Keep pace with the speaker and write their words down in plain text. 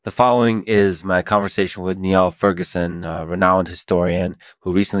The following is my conversation with Niall Ferguson, a renowned historian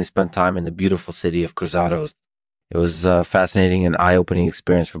who recently spent time in the beautiful city of Cruzadoes. It was a fascinating and eye-opening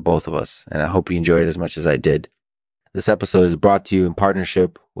experience for both of us, and I hope you enjoyed it as much as I did. This episode is brought to you in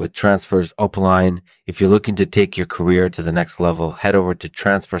partnership with Transfers Opaline. If you're looking to take your career to the next level, head over to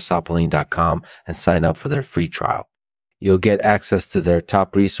transfersopaline.com and sign up for their free trial. You'll get access to their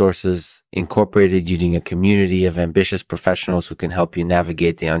top resources, incorporated using a community of ambitious professionals who can help you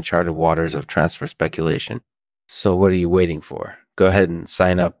navigate the uncharted waters of transfer speculation. So what are you waiting for? Go ahead and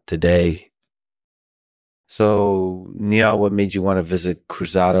sign up today. So, Niall, what made you want to visit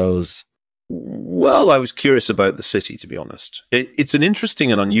Cruzadoes? Well, I was curious about the city, to be honest. It's an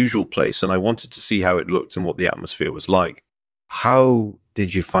interesting and unusual place, and I wanted to see how it looked and what the atmosphere was like. How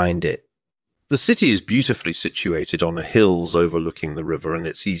did you find it? The city is beautifully situated on hills overlooking the river, and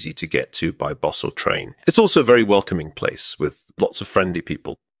it's easy to get to by bus or train. It's also a very welcoming place with lots of friendly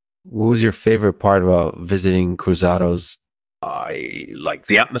people. What was your favorite part about visiting Cruzadoes? I like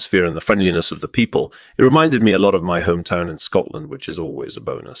the atmosphere and the friendliness of the people. It reminded me a lot of my hometown in Scotland, which is always a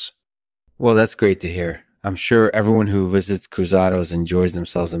bonus. Well, that's great to hear. I'm sure everyone who visits Cruzadoes enjoys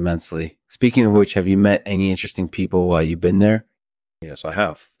themselves immensely. Speaking of which, have you met any interesting people while you've been there? Yes, I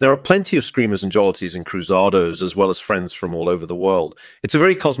have. There are plenty of screamers and jollities in Cruzadoes, as well as friends from all over the world. It's a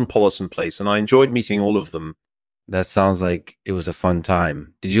very cosmopolitan place, and I enjoyed meeting all of them. That sounds like it was a fun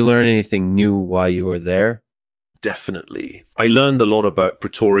time. Did you learn anything new while you were there? Definitely. I learned a lot about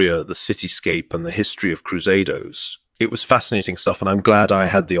Pretoria, the cityscape, and the history of Cruzadoes. It was fascinating stuff, and I'm glad I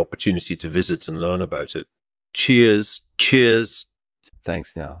had the opportunity to visit and learn about it. Cheers. Cheers.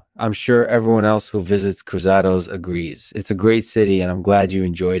 Thanks, Niall. I'm sure everyone else who visits Cruzadoes agrees. It's a great city, and I'm glad you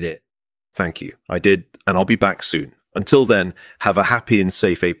enjoyed it. Thank you. I did, and I'll be back soon. Until then, have a happy and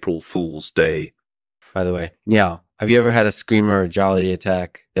safe April Fool's Day. By the way, Niall, have you ever had a screamer or jollity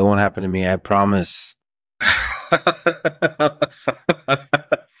attack? It won't happen to me, I promise.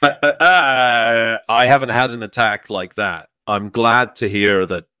 I haven't had an attack like that. I'm glad to hear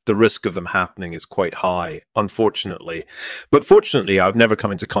that the risk of them happening is quite high, unfortunately. But fortunately, I've never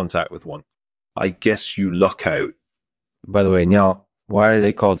come into contact with one. I guess you luck out. By the way, Niall, why are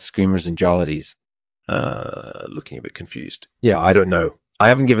they called screamers and jollities? Looking a bit confused. Yeah, I don't know. I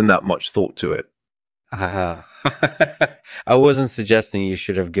haven't given that much thought to it. I wasn't suggesting you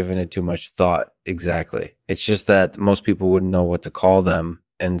should have given it too much thought, exactly. It's just that most people wouldn't know what to call them.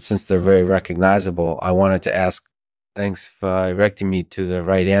 And since they're very recognizable, I wanted to ask. Thanks for directing me to the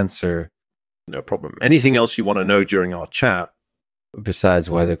right answer. No problem. Anything else you want to know during our chat? Besides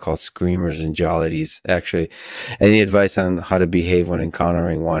why they're called screamers and jollities. Actually, any advice on how to behave when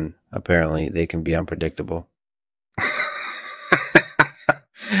encountering one? Apparently, they can be unpredictable.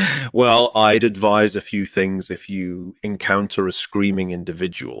 Well, I'd advise a few things if you encounter a screaming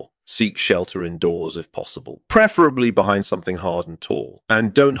individual. Seek shelter indoors if possible, preferably behind something hard and tall.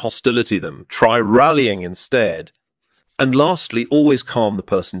 And don't hostility them. Try rallying instead. And lastly, always calm the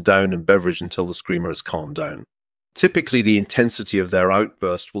person down in beverage until the screamer has calmed down. Typically, the intensity of their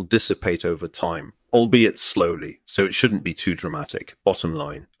outburst will dissipate over time, albeit slowly, so it shouldn't be too dramatic. Bottom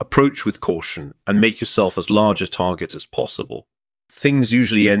line, approach with caution and make yourself as large a target as possible. Things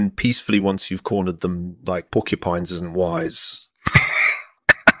usually end peacefully once you've cornered them, like porcupines isn't wise.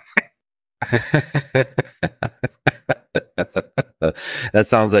 That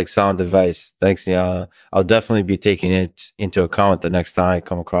sounds like sound advice. Thanks, Niall. I'll definitely be taking it into account the next time I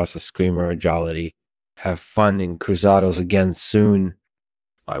come across a screamer or jollity. Have fun in Cruzadoes again soon.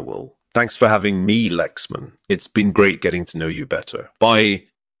 I will. Thanks for having me, Lexman. It's been great getting to know you better. Bye.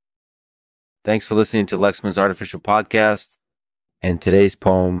 Thanks for listening to Lexman's Artificial Podcast. And today's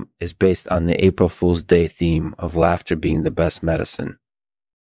poem is based on the April Fool's Day theme of laughter being the best medicine.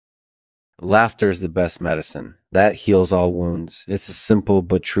 Laughter is the best medicine. That heals all wounds. It's a simple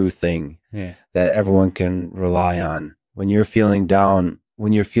but true thing that everyone can rely on. When you're feeling down,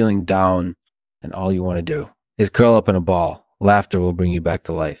 and all you want to do is curl up in a ball, laughter will bring you back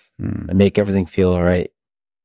to life and make everything feel all right.